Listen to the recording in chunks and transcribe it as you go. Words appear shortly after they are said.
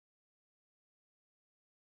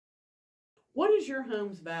What is your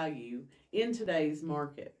home's value in today's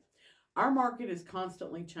market? Our market is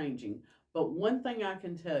constantly changing, but one thing I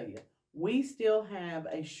can tell you, we still have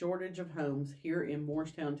a shortage of homes here in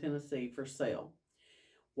Morristown, Tennessee for sale.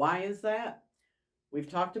 Why is that? We've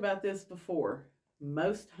talked about this before.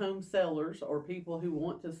 Most home sellers or people who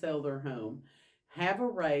want to sell their home have a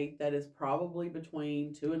rate that is probably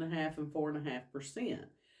between 2.5% and 4.5%.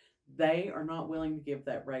 They are not willing to give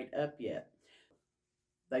that rate up yet.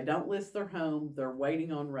 They don't list their home, they're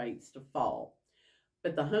waiting on rates to fall.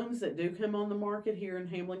 But the homes that do come on the market here in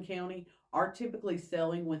Hamlin County are typically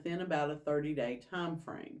selling within about a 30-day time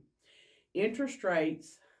frame. Interest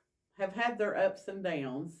rates have had their ups and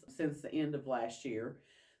downs since the end of last year.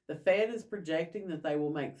 The Fed is projecting that they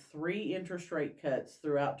will make 3 interest rate cuts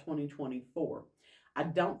throughout 2024. I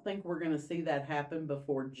don't think we're going to see that happen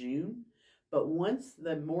before June, but once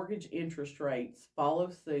the mortgage interest rates follow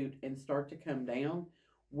suit and start to come down,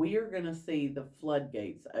 we are going to see the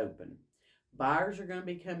floodgates open. Buyers are going to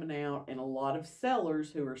be coming out, and a lot of sellers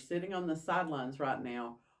who are sitting on the sidelines right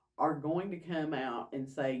now are going to come out and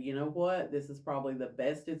say, you know what, this is probably the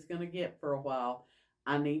best it's going to get for a while.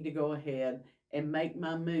 I need to go ahead and make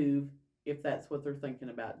my move if that's what they're thinking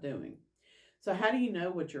about doing. So how do you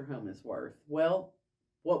know what your home is worth? Well,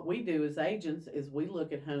 what we do as agents is we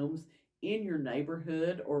look at homes in your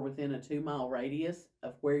neighborhood or within a 2-mile radius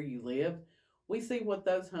of where you live. We see what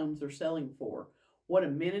those homes are selling for. What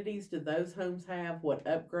amenities do those homes have? What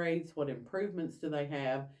upgrades, what improvements do they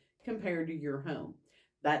have compared to your home?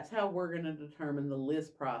 That's how we're going to determine the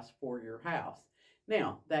list price for your house.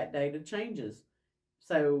 Now, that data changes.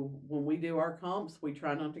 So when we do our comps, we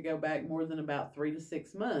try not to go back more than about 3 to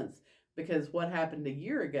 6 months, because what happened a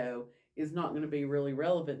year ago is not going to be really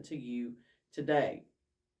relevant to you today.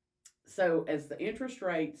 So as the interest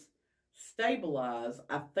rates stabilize,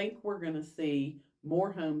 I think we're going to see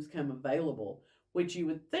more homes come available, which you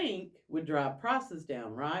would think would drive prices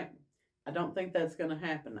down, right? I don't think that's going to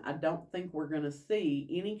happen. I don't think we're going to see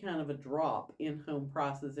any kind of a drop in home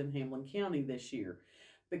prices in Hamlin County this year,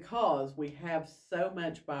 because we have so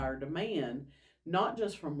much buyer demand, not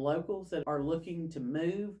just from locals that are looking to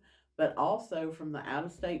move, but also from the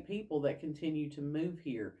out-of-state people that continue to move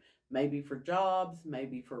here, maybe for jobs,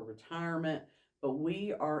 maybe for retirement, but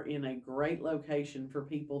we are in a great location for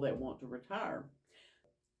people that want to retire.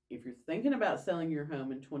 If you're thinking about selling your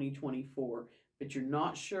home in 2024, but you're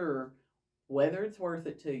not sure whether it's worth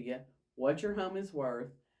it to you, what your home is worth,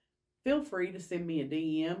 feel free to send me a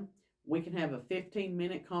DM. We can have a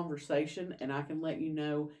 15-minute conversation, and I can let you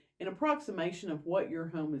know an approximation of what your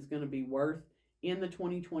home is going to be worth in the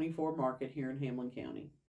 2024 market here in Hamlin County.